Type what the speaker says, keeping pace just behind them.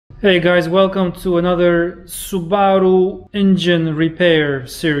Hey guys, welcome to another Subaru engine repair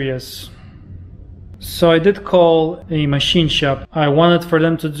series. So I did call a machine shop. I wanted for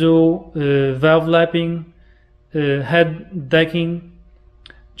them to do valve lapping, head decking,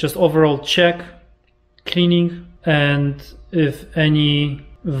 just overall check, cleaning, and if any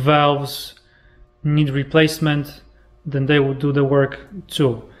valves need replacement, then they would do the work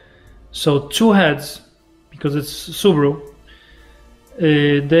too. So two heads, because it's Subaru.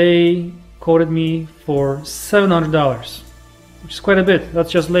 They quoted me for $700, which is quite a bit. That's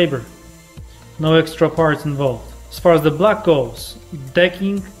just labor, no extra parts involved. As far as the black goes,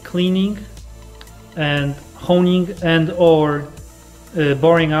 decking, cleaning, and honing and/or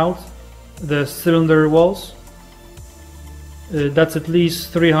boring out the cylinder walls, that's at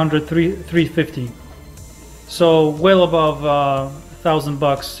least $350. So well above $1,000,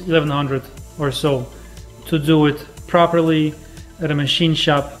 $1,100 or so to do it properly at a machine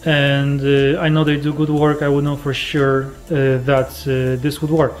shop, and I know they do good work. I would know for sure that this would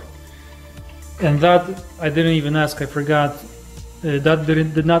work. And that I didn't even ask, I forgot. That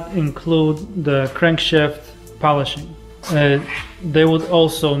did not include the crankshaft polishing. They would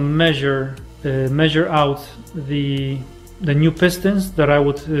also measure out the new pistons that I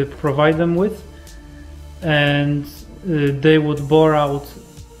would provide them with, and they would bore out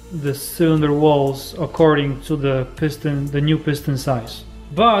the cylinder walls according to the new piston size.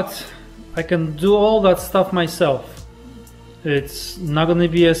 But I can do all that stuff myself. It's not going to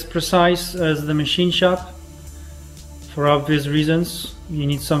be as precise as the machine shop for obvious reasons. You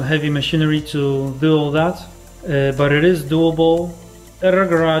need some heavy machinery to do all that, but it is doable at a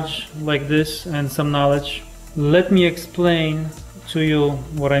garage like this and some knowledge. Let me explain to you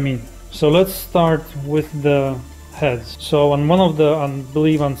what I mean. So let's start with the heads. So on I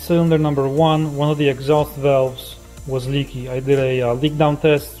believe on cylinder number one of the exhaust valves was leaky. I did a leak down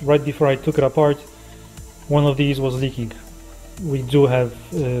test right before I took it apart. One of these was leaking. We do have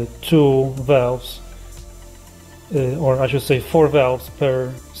two valves, or I should say 4 valves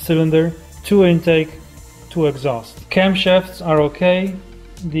per cylinder, 2 intake, 2 exhaust. Camshafts are okay.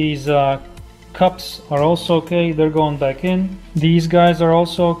 These cups are also okay. They're going back in. These guys are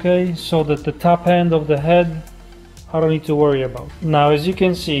also okay, so that the top end of the head I don't need to worry about. Now, as you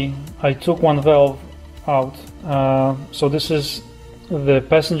can see, I took one valve out. So this is the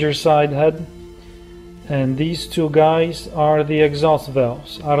passenger side head, and these two guys are the exhaust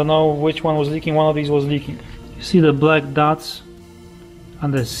valves. I don't know which one was leaking. One of these was leaking. You see the black dots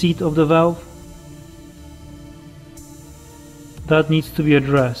on the seat of the valve? That needs to be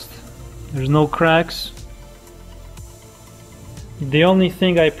addressed. There's no cracks. The only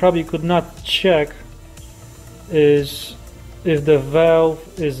thing I probably could not check is if the valve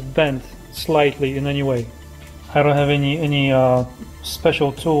is bent slightly in any way. I don't have any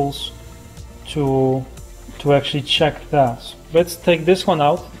special tools to actually check that. Let's take this one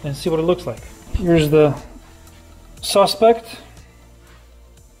out and see what it looks like. Here's the suspect.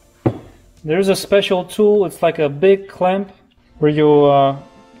 There's a special tool. It's like a big clamp where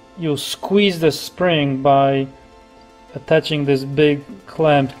you squeeze the spring by attaching this big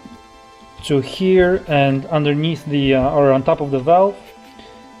clamp to here and underneath the or on top of the valve,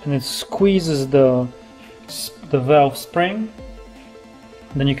 and it squeezes the valve spring.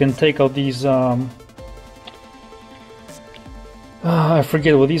 Then you can take out these I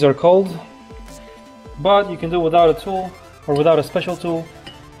forget what these are called, but you can do it without a tool or without a special tool.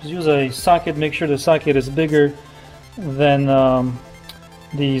 Just use a socket. Make sure the socket is bigger than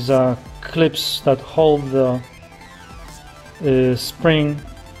these clips that hold the spring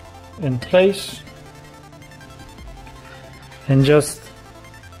in place, and just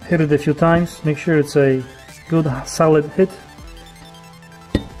hit it a few times. Make sure it's a good solid hit.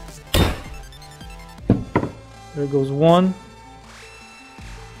 There goes one.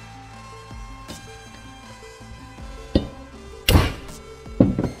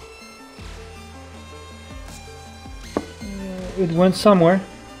 It went somewhere.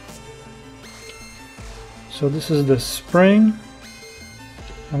 So this is the spring.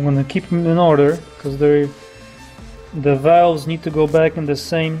 I'm gonna keep them in order because the valves need to go back in the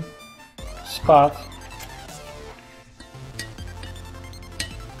same spot.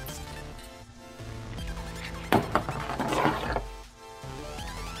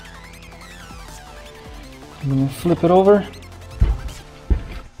 I'm gonna flip it over.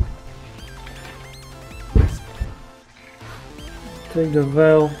 Take the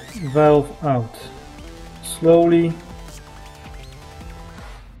valve out slowly.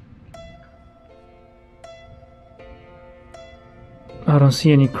 I don't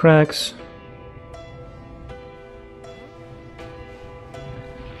see any cracks.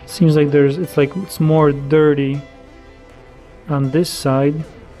 Seems like it's more dirty on this side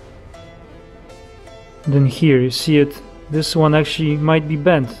than here. You see it, this one actually might be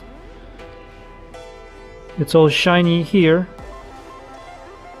bent. It's all shiny here,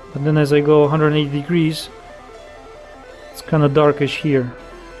 but then as I go 180 degrees, it's kind of darkish here.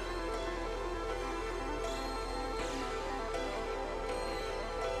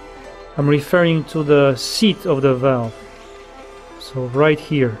 I'm referring to the seat of the valve. So right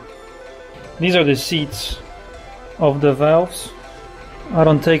here. These are the seats of the valves. I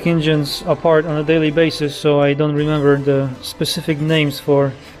don't take engines apart on a daily basis, so I don't remember the specific names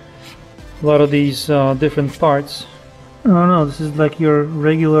for a lot of these different parts. Oh no, this is like your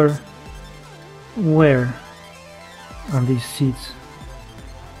regular wear on these seats.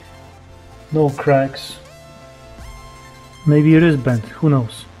 No cracks. Maybe it is bent, who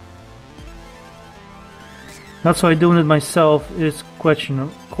knows. That's why doing it myself is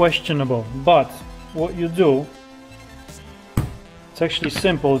questionable. But what you do, it's actually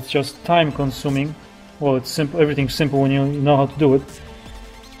simple, it's just time consuming. Well, it's simple, everything's simple when you know how to do it.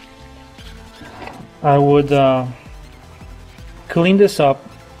 I would clean this up,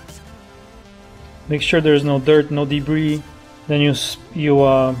 make sure there's no dirt, no debris. Then you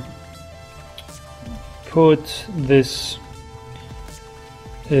put this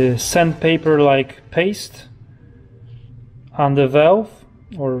sandpaper-like paste on the valve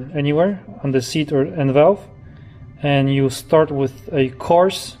or anywhere on the seat and valve, and you start with a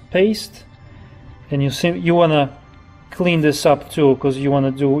coarse paste, and you want to clean this up too, because you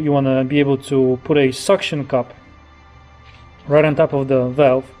want to be able to put a suction cup right on top of the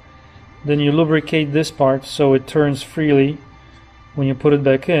valve. Then you lubricate this part so it turns freely when you put it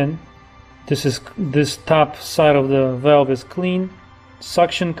back in. This top side of the valve is clean,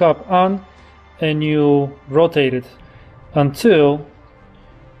 suction cup on, and you rotate it until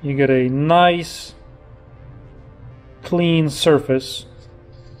you get a nice clean surface.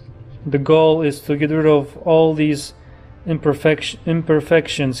 The goal is to get rid of all these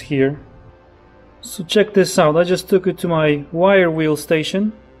imperfections here. So check this out. I just took it to my wire wheel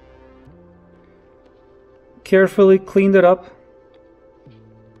station, carefully cleaned it up,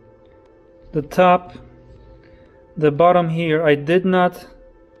 the top, the bottom here. I did my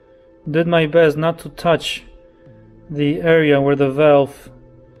best not to touch the area where the valve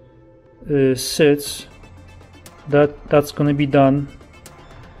sits. That's gonna be done.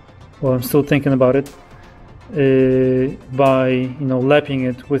 Well, I'm still thinking about it. By lapping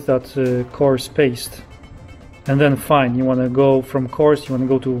it with that coarse paste, and then fine. You want to go from coarse, you want to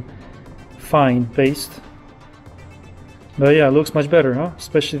go to fine paste. But yeah, it looks much better, huh?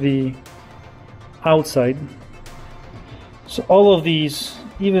 Especially the outside. So all of these,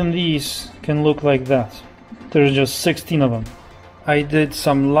 even these, can look like that. There's just 16 of them. I did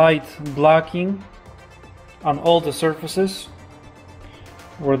some light blocking on all the surfaces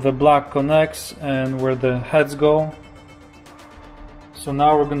where the block connects and where the heads go. So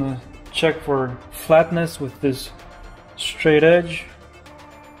now we're gonna check for flatness with this straight edge.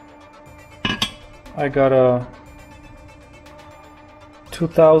 I got a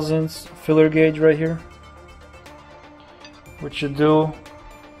 2000s filler gauge right here. What you do,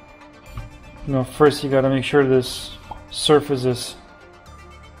 first you gotta make sure this surface is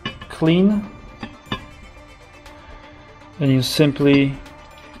clean, and you simply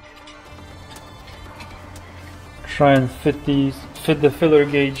try and fit the filler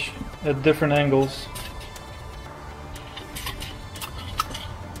gauge at different angles.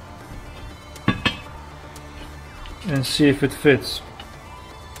 And see if it fits.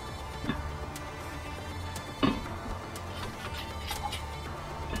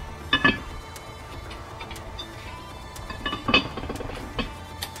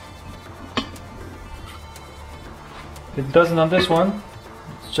 It doesn't on this one.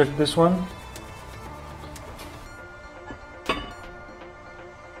 Let's check this one.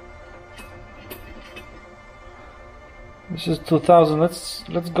 This is 2000. Let's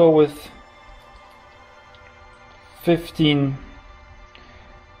go with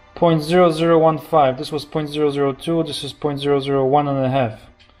 15.0015. This was 0.002. This is 0.001 and a half,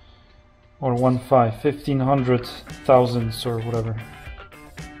 or 1500 thousandths or whatever.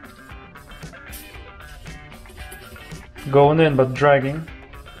 Going in but dragging.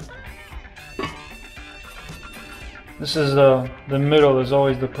 This is the middle is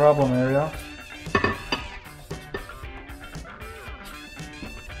always the problem area.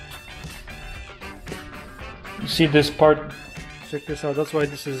 You see this part? Check this out. That's why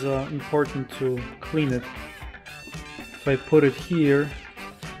this is important to clean it. If I put it here,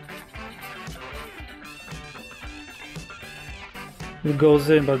 it goes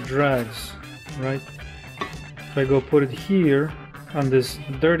in but drags, right? If I go put it here on this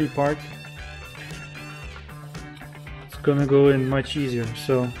dirty part, it's gonna go in much easier.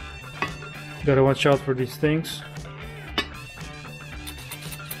 So gotta watch out for these things.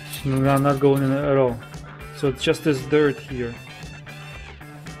 Not going in at all. So it's just this dirt here,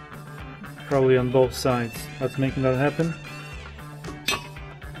 probably on both sides, that's making that happen.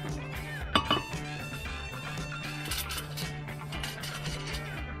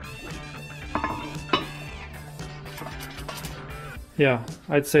 Yeah,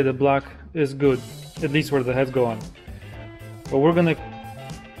 I'd say the black is good, at least where the heads go on. But we're gonna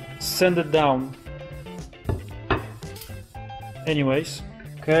sand it down anyways.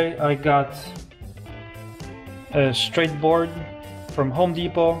 Okay, I got a straight board from Home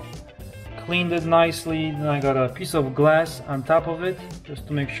Depot, cleaned it nicely, then I got a piece of glass on top of it just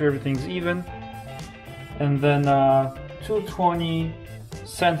to make sure everything's even, and then 220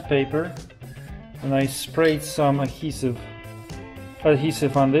 sandpaper, and I sprayed some adhesive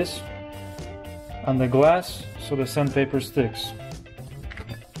on this, on the glass, so the sandpaper sticks.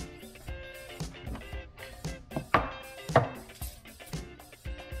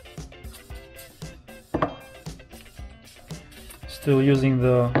 Still using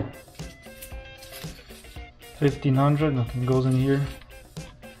the 1500, nothing goes in here.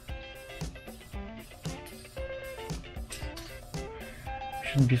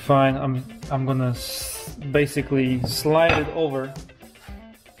 Should be fine. I'm gonna basically slide it over.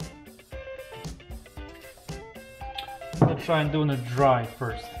 I'm gonna try and do it dry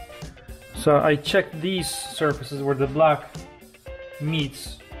first. So I checked these surfaces where the black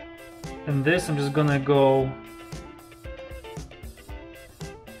meets, and this I'm just gonna go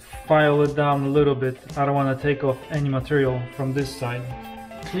file it down a little bit. I don't want to take off any material from this side.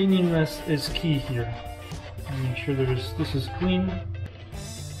 Cleanliness is key here. Make sure this is clean.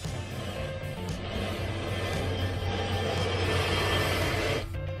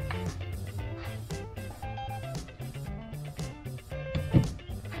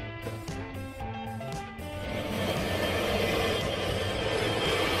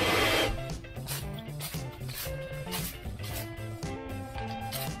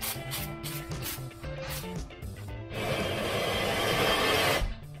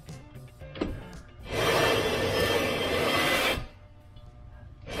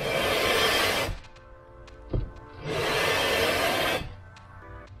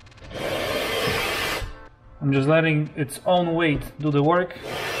 I'm just letting its own weight do the work.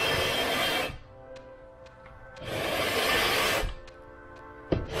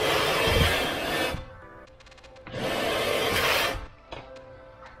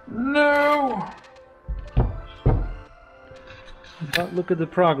 No! But look at the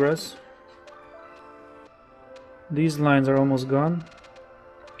progress. These lines are almost gone.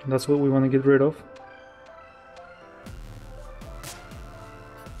 That's what we want to get rid of.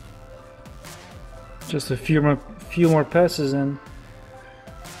 Just a few more passes and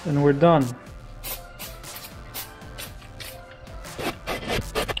we're done.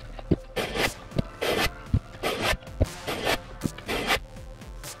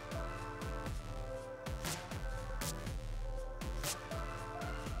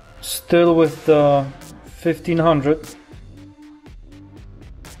 Still with the 1500.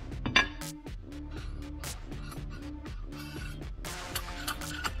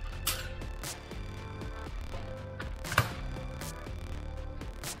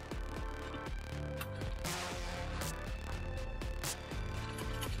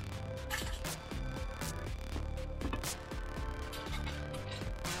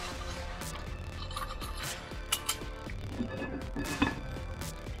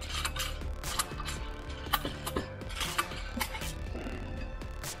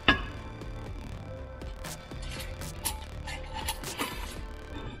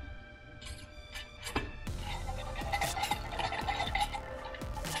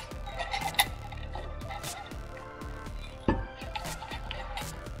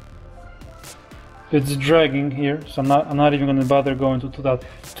 It's dragging here, so I'm not even going to bother going to 2000.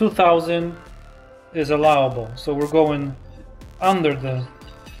 2000 is allowable, so we're going under the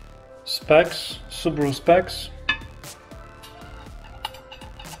specs, Subaru specs.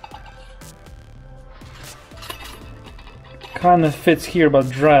 Kind of fits here but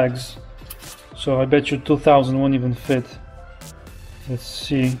drags, so I bet you 2000 won't even fit. Let's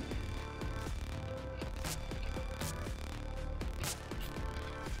see.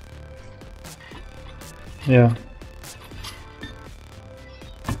 Yeah.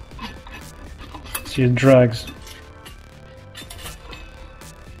 See, it drags.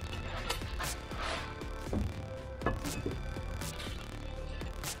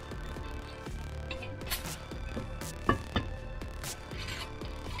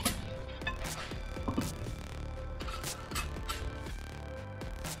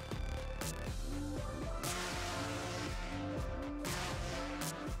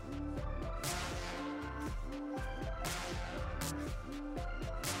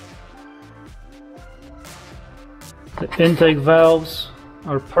 The intake valves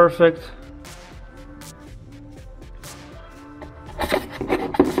are perfect.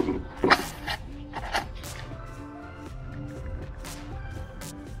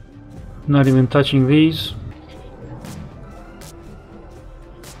 Not even touching these.